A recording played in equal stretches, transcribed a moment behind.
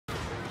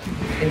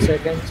10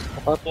 seconds.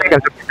 Up. 10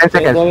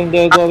 seconds.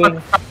 They're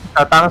going.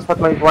 Tangas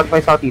what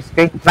my southeast,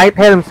 okay? Night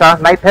helms, for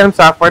the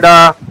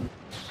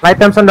night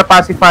helms on the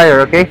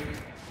pacifier, okay?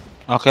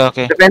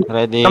 Okay. Defend.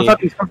 Ready. Come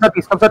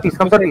southeast. 2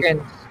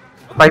 seconds.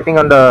 Fighting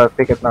on the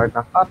ticket north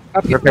now. Up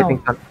You're it now.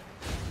 fighting sun.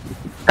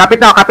 Cap it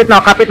now.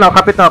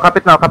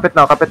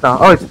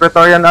 Oh, it's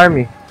Praetorian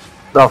army.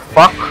 The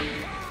fuck?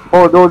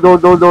 Oh, do.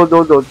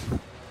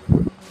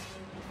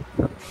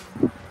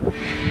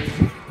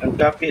 I'm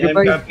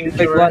capping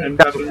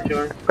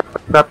shore.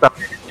 Stop.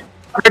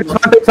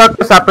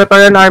 Southwest,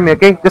 Praetorian army,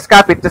 okay? Just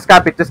cap it.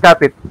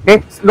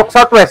 Okay? Look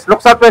southwest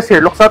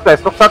here. Look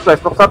southwest.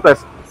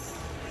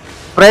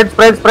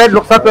 Spread.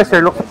 Look southwest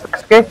here.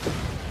 Okay?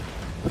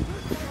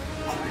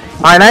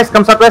 Alright, nice.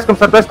 Come southwest.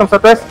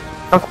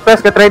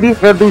 Get ready.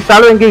 We'll do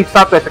shallow engage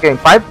southwest again.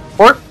 5,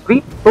 4,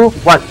 3, 2,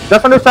 1.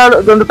 Just on the shallow,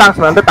 on the tanks,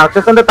 man.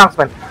 Just on the tank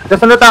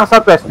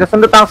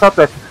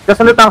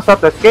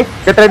southwest. Okay?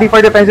 Get ready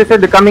for defenses here.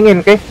 They're coming in,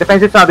 okay?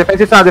 Defenses now.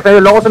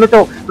 Locos on the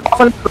choke.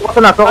 Locos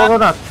on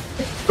us.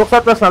 Look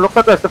southwest now.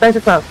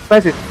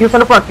 Defenses. Heels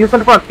on the front.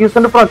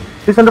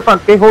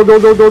 Okay, hold.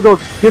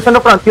 Heels on the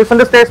front. Heels on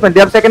the stairs, man. They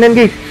have second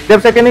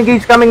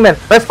engage coming, man.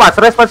 Rest pass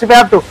if you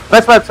have to.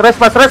 Rest pass.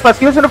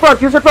 Heels in the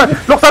front.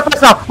 Look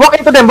southwest now.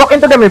 Walk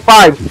into them in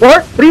 5,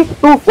 4, 3,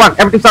 2, 1.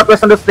 Everything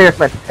southwest on the stairs,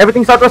 man.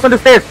 Everything southwest on the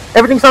stairs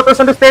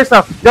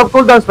now. You have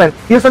cooldowns, man.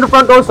 Heels on the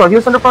front also, man.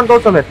 Heels on the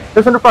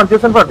front.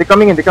 They're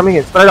coming in.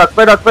 Spread out.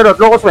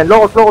 Locos, man.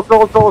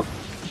 Locos.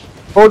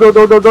 Hold.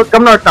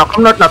 Come north now.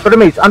 To the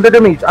mage. Under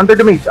the mage. Come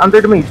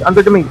under the mage.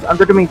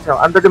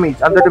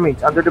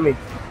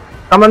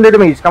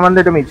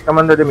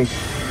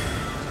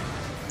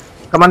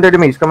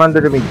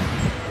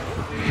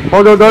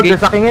 Hold. They're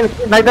sucking in.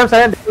 Night time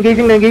silent.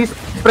 Engaging.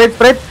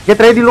 Spread. Get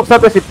ready. Look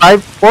southwest.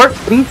 5, 4,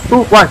 3,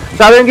 2, 1.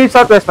 Shallow engage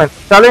southwest, man.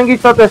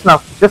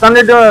 Now. Just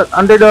under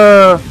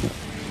the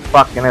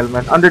fucking hell,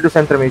 man. Under the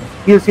center mage.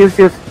 Heals.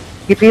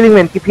 Keep healing,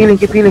 man. Keep healing.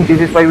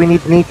 This is why we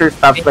need nature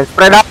stabs, man.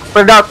 Spread out.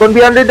 Don't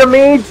be under the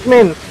mage,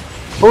 man.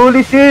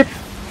 Holy shit.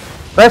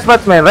 Rest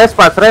pass, man.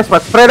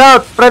 Spread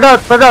out.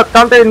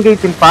 Counter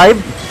engage in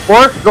 5,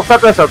 4. Look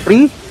southwest.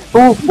 3,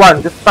 2,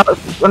 1. Just stop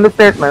on the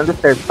stairs, man.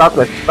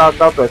 Southwest.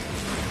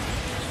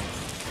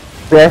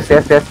 Yes.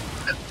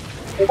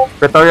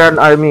 Praetorian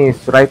army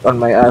is right on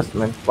my ass,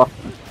 man. Fuck.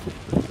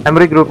 I'm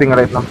regrouping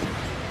right now.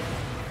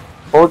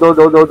 Hold.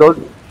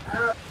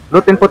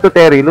 Loot and put to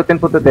Terry,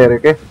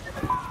 okay?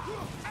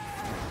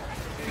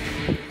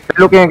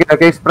 Looking again,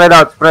 okay? Spread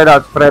out,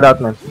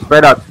 man.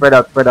 Spread out.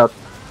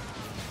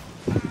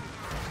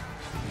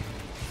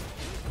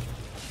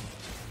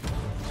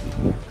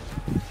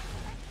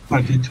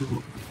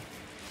 22,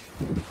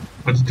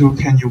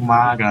 can you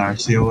mark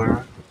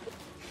silver?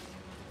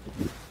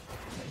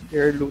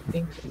 You're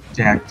looting.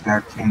 Jack,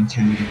 can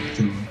you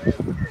do?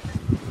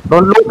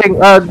 Don't looking,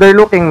 they're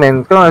looking,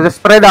 man. Come on, just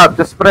spread out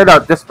here,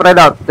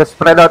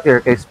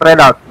 okay? Spread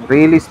out.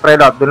 Really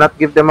spread out. Do not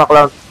give them a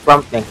clump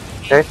thing,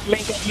 okay?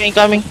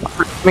 Coming.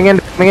 Coming in.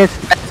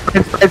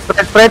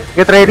 Spread.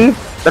 Get ready.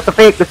 That's a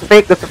fake,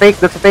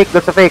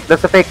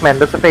 man.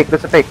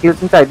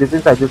 Heals inside.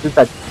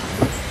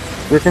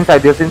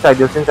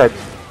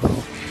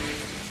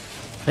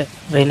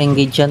 Rail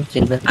engage yan,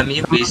 Silver.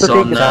 Based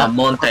on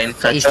mountain.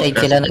 Sa east side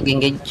sila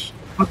nag-engage.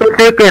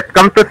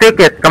 Come to take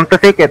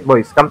it,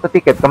 boys. Come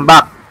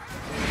back.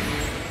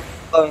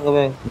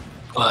 Going.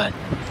 What?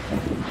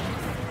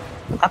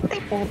 Atay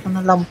po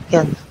na lamp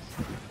yan.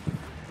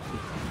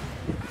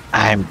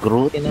 I'm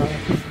Groot.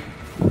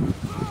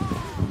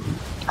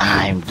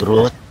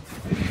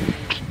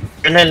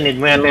 Colonel, need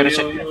mo yan.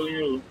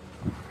 Don't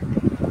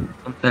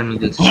tell me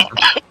this.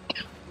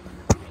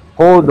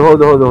 Hold.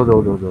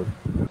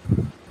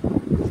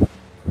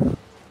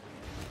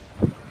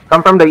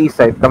 Come from the east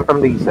side,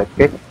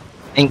 okay?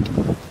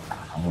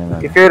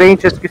 If your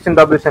range, just use in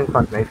W's in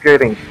front, man. If your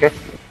range, okay?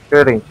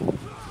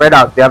 Spread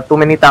out. They have too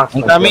many tanks.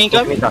 Coming.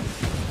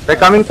 They're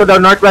coming to the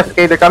northwest,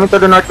 okay?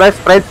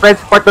 Spread,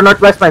 support the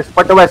northwest, man.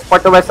 Support the west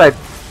side.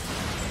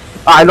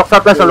 Look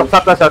southwest,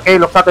 okay?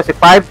 Look southwest.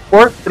 5,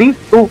 4, 3,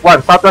 2,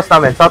 1. Southwest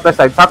namin. Southwest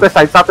side, man.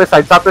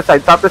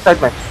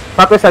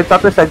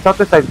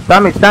 Southwest side.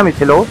 Damage,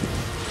 hello?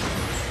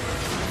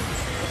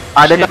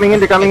 They're coming in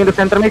the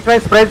center, mate,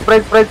 man. Spread.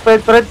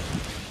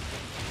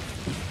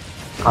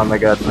 Oh my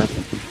god, man.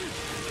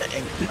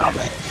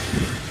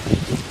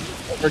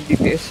 Or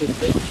DPS is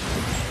there.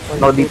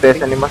 No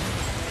DPS anymore.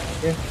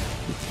 Yeah.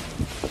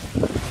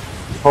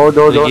 Hold.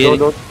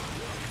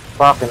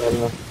 Fucking hell,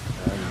 man.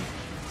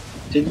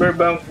 Silver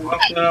bank na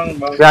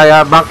lang.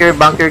 Yeah,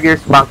 bunker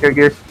gears.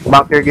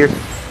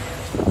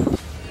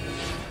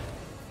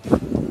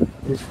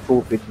 This is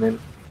stupid, man.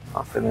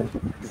 Fucking hell.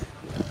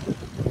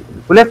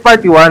 Who left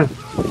party 1?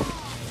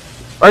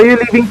 Are you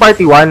leaving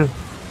party 1?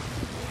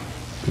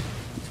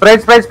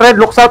 Spread.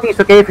 Look southeast,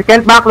 okay? If you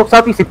can't back, look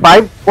southeast.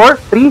 5, 4,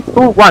 3, 2,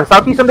 1.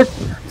 Southeast on the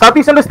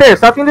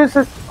stairs.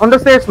 On the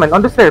stairs, man.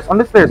 On the stairs.